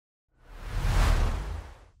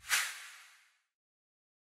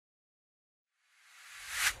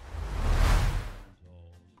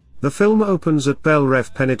The film opens at Belle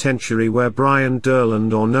Reve Penitentiary where Brian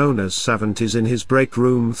Durland, or known as Savant, is in his break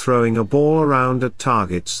room throwing a ball around at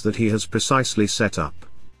targets that he has precisely set up.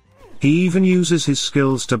 He even uses his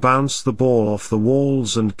skills to bounce the ball off the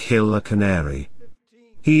walls and kill a canary.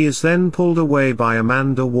 He is then pulled away by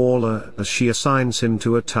Amanda Waller as she assigns him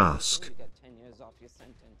to a task.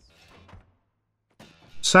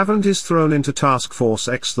 Savant is thrown into Task Force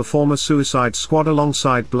X, the former Suicide Squad,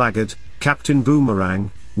 alongside Blackguard, Captain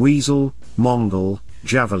Boomerang, Weasel, Mongol,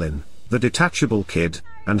 Javelin, the Detachable Kid,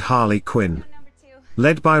 and Harley Quinn.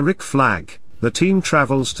 Led by Rick Flag, the team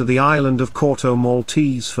travels to the island of Corto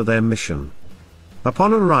Maltese for their mission.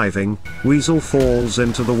 Upon arriving, Weasel falls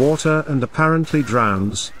into the water and apparently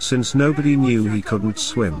drowns, since nobody knew he couldn't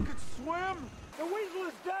swim.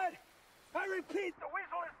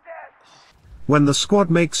 When the squad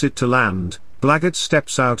makes it to land, Blackguard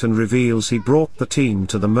steps out and reveals he brought the team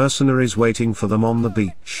to the mercenaries waiting for them on the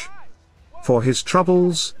beach. For his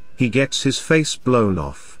troubles, he gets his face blown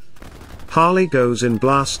off. Harley goes in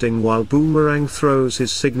blasting while Boomerang throws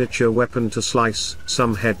his signature weapon to slice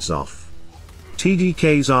some heads off.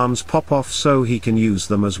 TDK's arms pop off so he can use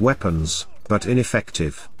them as weapons, but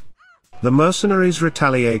ineffective. The mercenaries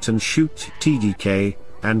retaliate and shoot TDK,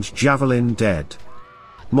 and Javelin dead.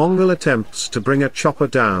 Mongol attempts to bring a chopper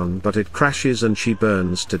down, but it crashes and she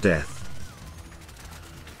burns to death.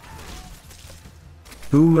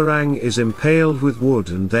 Boomerang is impaled with wood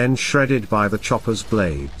and then shredded by the chopper's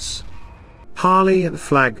blades. Harley and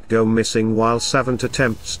Flag go missing while Savant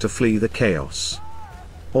attempts to flee the chaos.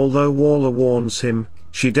 Although Waller warns him,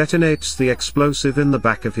 she detonates the explosive in the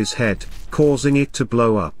back of his head, causing it to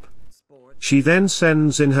blow up. She then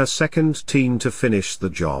sends in her second team to finish the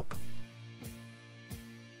job.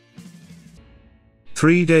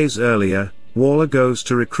 3 days earlier, Waller goes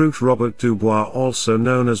to recruit Robert Dubois, also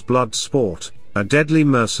known as Bloodsport, a deadly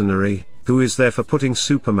mercenary, who is there for putting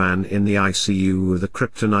Superman in the ICU with a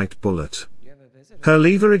kryptonite bullet. Her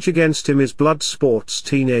leverage against him is Bloodsport's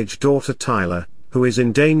teenage daughter Tyler, who is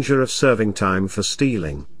in danger of serving time for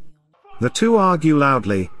stealing. The two argue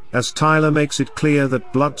loudly, as Tyler makes it clear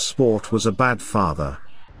that Bloodsport was a bad father.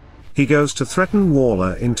 He goes to threaten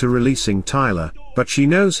Waller into releasing Tyler, but she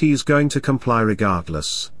knows he is going to comply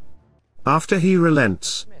regardless. After he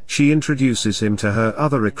relents, she introduces him to her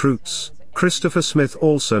other recruits, Christopher Smith,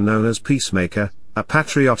 also known as Peacemaker, a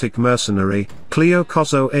patriotic mercenary, Cleo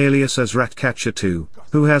Cozzo alias as Ratcatcher 2,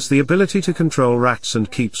 who has the ability to control rats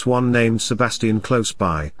and keeps one named Sebastian close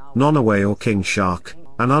by, Nonaway or King Shark,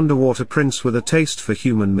 an underwater prince with a taste for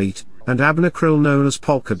human meat, and Abner Krill, known as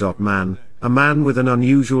Polka Dot Man, a man with an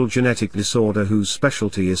unusual genetic disorder whose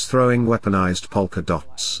specialty is throwing weaponized polka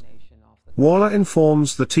dots. Waller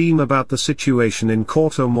informs the team about the situation in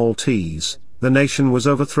Corto Maltese. The nation was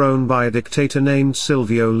overthrown by a dictator named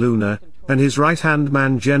Silvio Luna, and his right-hand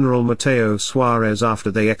man General Mateo Suarez, after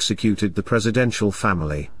they executed the presidential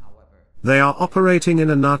family. They are operating in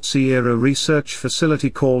a Nazi-era research facility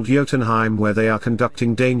called Jotunheim, where they are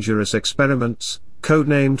conducting dangerous experiments,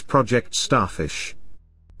 codenamed Project Starfish.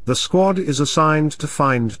 The squad is assigned to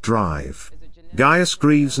find Drive. Gaius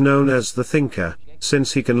Greaves, known as the Thinker,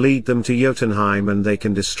 since he can lead them to Jotunheim and they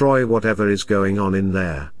can destroy whatever is going on in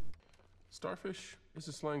there. Starfish is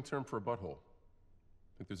a slang term for a butthole.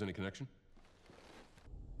 Think there's any connection?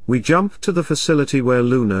 We jump to the facility where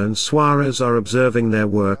Luna and Suarez are observing their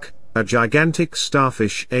work, a gigantic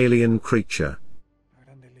starfish alien creature.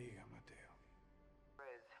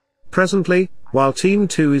 Presently, while Team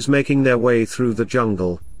 2 is making their way through the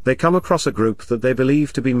jungle, they come across a group that they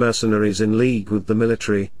believe to be mercenaries in league with the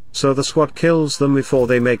military, so the squad kills them before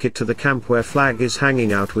they make it to the camp where Flag is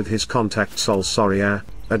hanging out with his contact Sol Soria,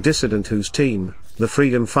 a dissident whose team, the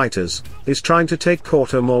Freedom Fighters, is trying to take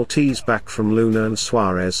Corto Maltese back from Luna and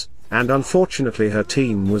Suarez, and unfortunately her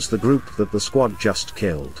team was the group that the squad just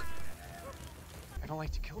killed. I don't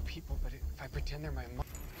like to kill people, but if I pretend they're my mom...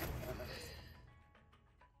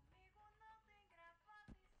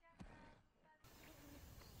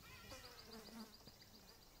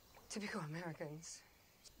 Typical Americans.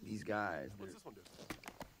 These guys. What's this one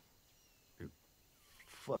do?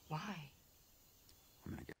 Why?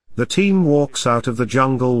 The team walks out of the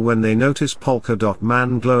jungle when they notice Polka Dot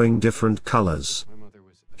Man glowing different colors.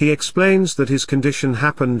 He explains that his condition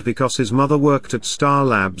happened because his mother worked at Star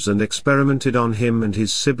Labs and experimented on him and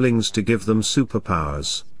his siblings to give them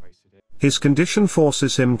superpowers. His condition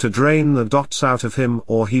forces him to drain the dots out of him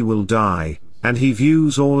or he will die, and he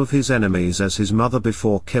views all of his enemies as his mother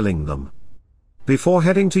before killing them. Before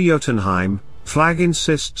heading to Jotunheim, Flag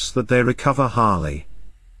insists that they recover Harley.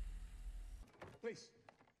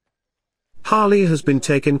 Harley has been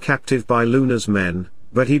taken captive by Luna's men,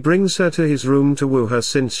 but he brings her to his room to woo her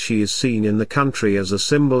since she is seen in the country as a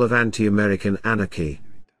symbol of anti-American anarchy.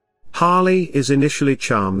 Harley is initially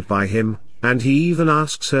charmed by him, and he even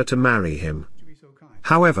asks her to marry him.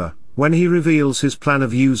 However, when he reveals his plan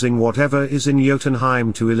of using whatever is in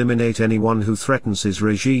Jotunheim to eliminate anyone who threatens his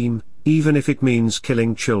regime, even if it means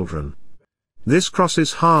killing children, this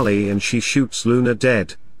crosses Harley and she shoots Luna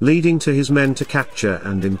dead, leading to his men to capture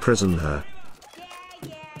and imprison her.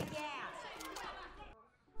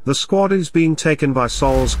 The squad is being taken by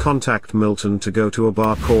Sol's contact Milton to go to a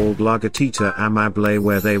bar called La Gatita Amable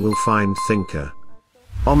where they will find Thinker.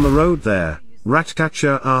 On the road there,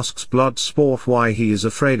 Ratcatcher asks Bloodsport why he is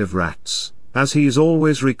afraid of rats, as he is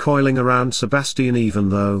always recoiling around Sebastian even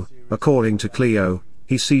though, according to Cleo,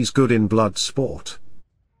 he sees good in Bloodsport.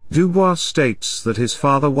 Dubois states that his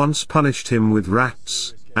father once punished him with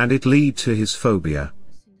rats, and it led to his phobia.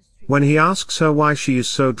 When he asks her why she is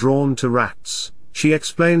so drawn to rats, she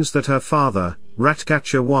explains that her father,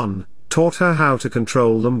 Ratcatcher 1, taught her how to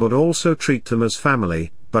control them but also treat them as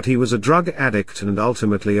family, but he was a drug addict and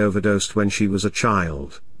ultimately overdosed when she was a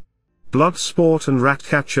child. Bloodsport and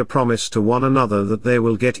Ratcatcher promise to one another that they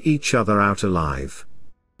will get each other out alive.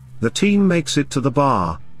 The team makes it to the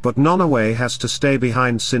bar, but Nonaway has to stay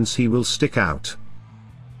behind since he will stick out.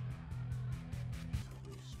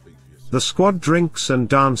 The squad drinks and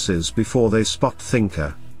dances before they spot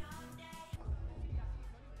Thinker.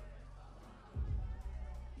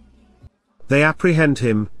 They apprehend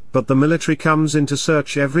him, but the military comes in to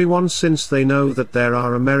search everyone since they know that there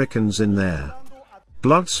are Americans in there.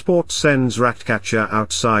 Bloodsport sends Ratcatcher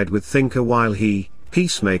outside with Thinker while he,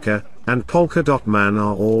 Peacemaker, and Polka Dot Man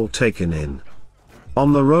are all taken in.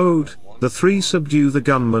 On the road, the three subdue the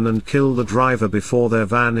gunman and kill the driver before their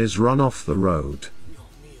van is run off the road.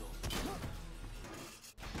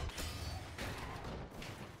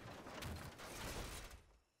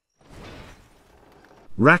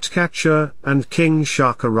 Ratcatcher and King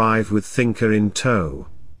Shark arrive with Thinker in tow.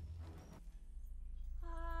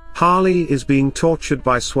 Harley is being tortured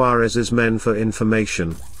by Suarez's men for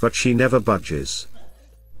information, but she never budges.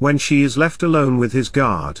 When she is left alone with his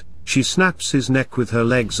guard, she snaps his neck with her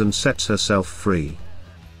legs and sets herself free.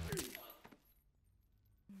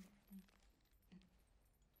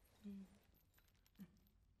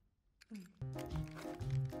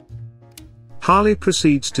 Harley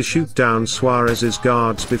proceeds to shoot down Suarez's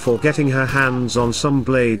guards before getting her hands on some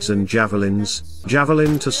blades and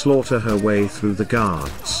javelin to slaughter her way through the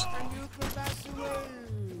guards.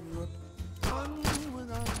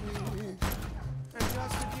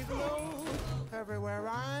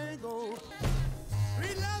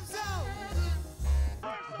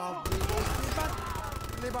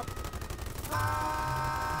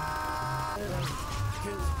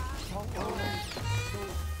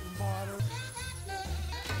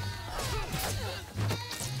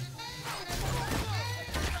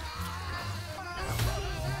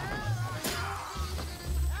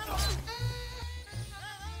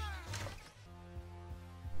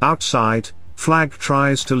 Outside, Flag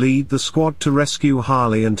tries to lead the squad to rescue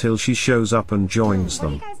Harley until she shows up and joins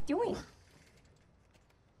them. What are you guys doing?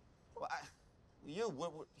 We're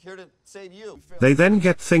here to save you. They then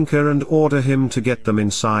get Thinker and order him to get them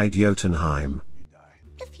inside Jotunheim.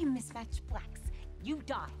 If you mismatch blacks, you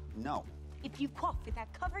die. No. If you cough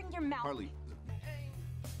without covering your mouth. Harley.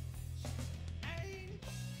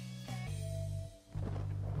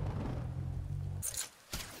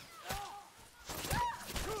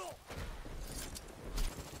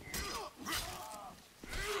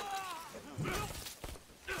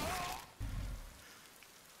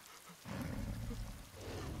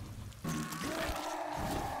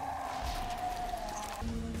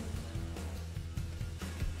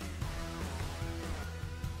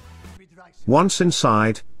 Once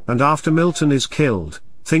inside, and after Milton is killed,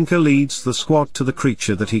 Thinker leads the squad to the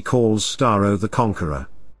creature that he calls Starro the Conqueror.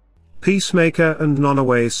 Peacemaker and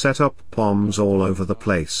Nonaway set up bombs all over the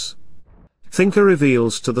place. Thinker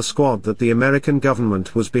reveals to the squad that the American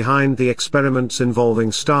government was behind the experiments involving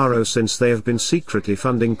Starro since they have been secretly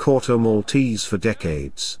funding Corto Maltese for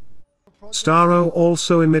decades. Starro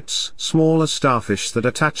also emits smaller starfish that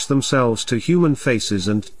attach themselves to human faces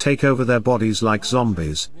and take over their bodies like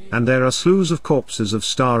zombies, and there are slews of corpses of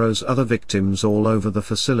Starro's other victims all over the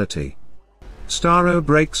facility. Starro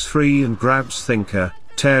breaks free and grabs Thinker,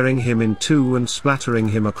 tearing him in two and splattering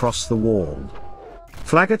him across the wall.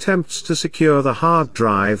 Flag attempts to secure the hard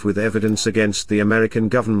drive with evidence against the American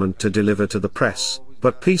government to deliver to the press,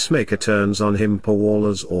 but Peacemaker turns on him per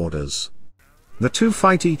Waller's orders. The two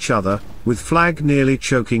fight each other, with Flag nearly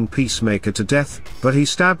choking Peacemaker to death, but he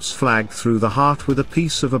stabs Flag through the heart with a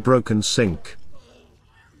piece of a broken sink.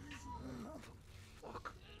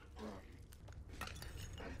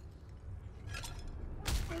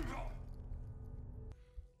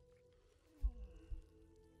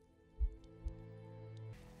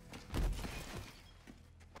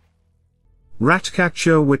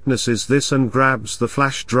 Ratcatcher witnesses this and grabs the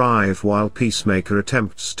flash drive while Peacemaker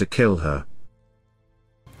attempts to kill her.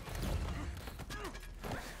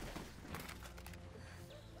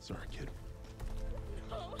 Sorry, kid.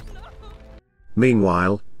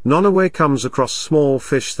 Meanwhile, Nonaway comes across small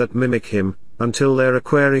fish that mimic him, until their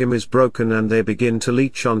aquarium is broken and they begin to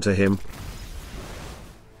leech onto him.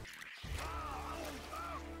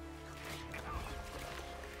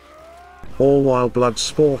 All while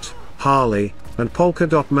Bloodsport, Harley, and Polka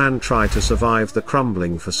Dot Man try to survive the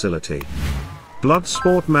crumbling facility.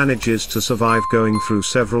 Bloodsport manages to survive going through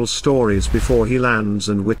several stories before he lands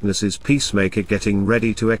and witnesses Peacemaker getting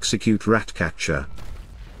ready to execute Ratcatcher.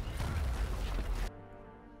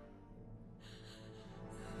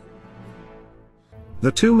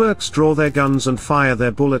 The two mercs draw their guns and fire their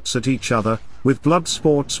bullets at each other, with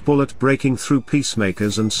Bloodsport's bullet breaking through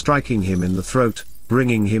Peacemaker's and striking him in the throat,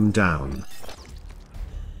 bringing him down.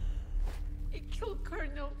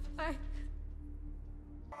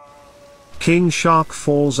 King Shark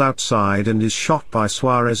falls outside and is shot by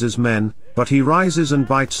Suarez's men, but he rises and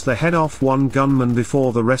bites the head off one gunman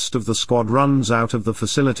before the rest of the squad runs out of the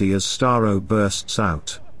facility as Starro bursts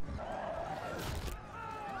out.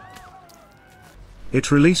 It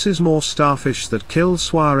releases more starfish that kill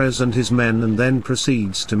Suarez and his men and then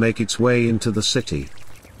proceeds to make its way into the city.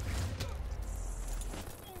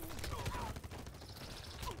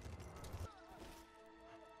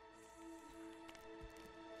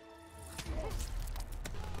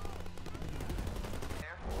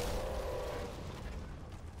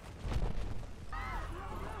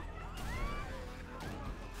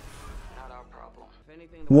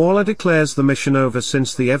 Waller declares the mission over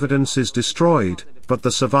since the evidence is destroyed, but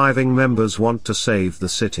the surviving members want to save the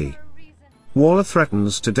city. Waller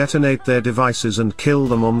threatens to detonate their devices and kill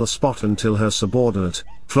them on the spot until her subordinate,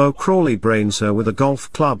 Flo Crawley, brains her with a golf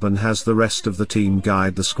club and has the rest of the team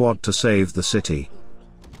guide the squad to save the city.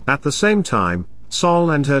 At the same time,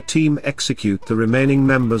 Sol and her team execute the remaining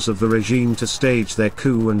members of the regime to stage their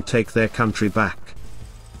coup and take their country back.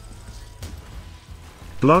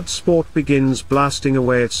 Bloodsport begins blasting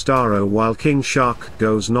away at Starro while King Shark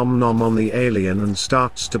goes nom nom on the alien and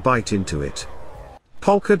starts to bite into it.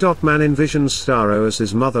 Polka Dot Man envisions Starro as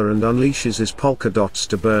his mother and unleashes his polka dots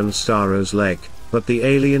to burn Starro's leg, but the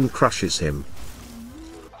alien crushes him.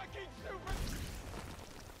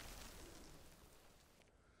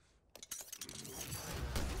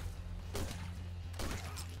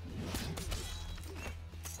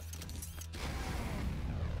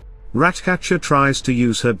 Ratcatcher tries to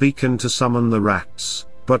use her beacon to summon the rats,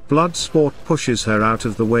 but Bloodsport pushes her out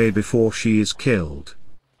of the way before she is killed.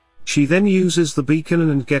 She then uses the beacon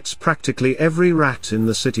and gets practically every rat in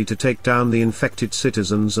the city to take down the infected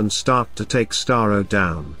citizens and start to take Starro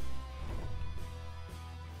down.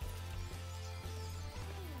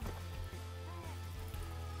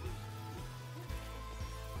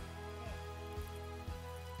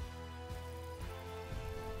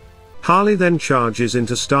 Harley then charges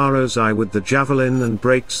into Starro's eye with the javelin and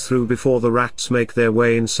breaks through before the rats make their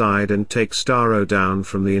way inside and take Starro down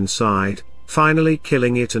from the inside, finally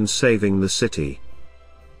killing it and saving the city.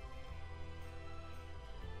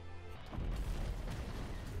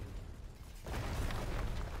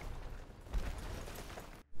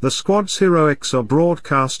 The squad's heroics are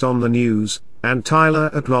broadcast on the news, and Tyler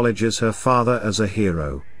acknowledges her father as a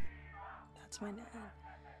hero.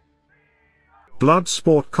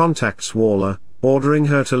 Bloodsport contacts Waller, ordering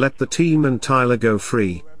her to let the team and Tyler go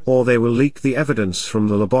free, or they will leak the evidence from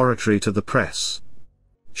the laboratory to the press.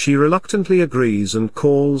 She reluctantly agrees and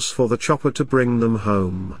calls for the chopper to bring them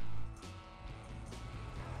home.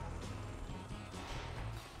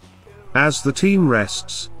 As the team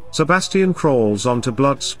rests, Sebastian crawls onto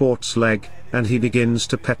Bloodsport's leg, and he begins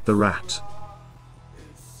to pet the rat.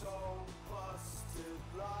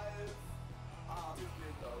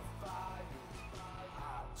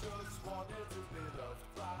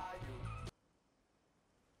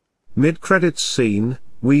 Mid-credits scene,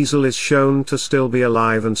 Weasel is shown to still be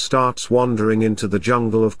alive and starts wandering into the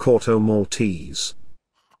jungle of Corto Maltese.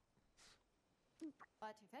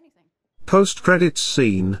 Post-credits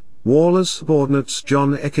scene, Waller's subordinates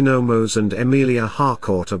John Economos and Emilia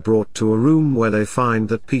Harcourt are brought to a room where they find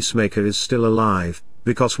that Peacemaker is still alive,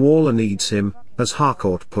 because Waller needs him, as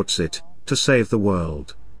Harcourt puts it, to save the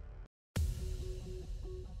world.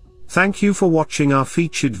 Thank you for watching our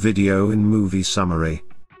featured video in movie summary.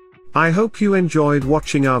 I hope you enjoyed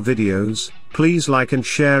watching our videos. Please like and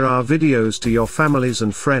share our videos to your families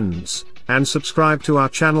and friends, and subscribe to our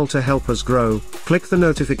channel to help us grow. Click the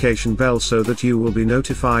notification bell so that you will be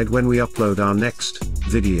notified when we upload our next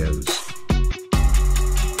videos.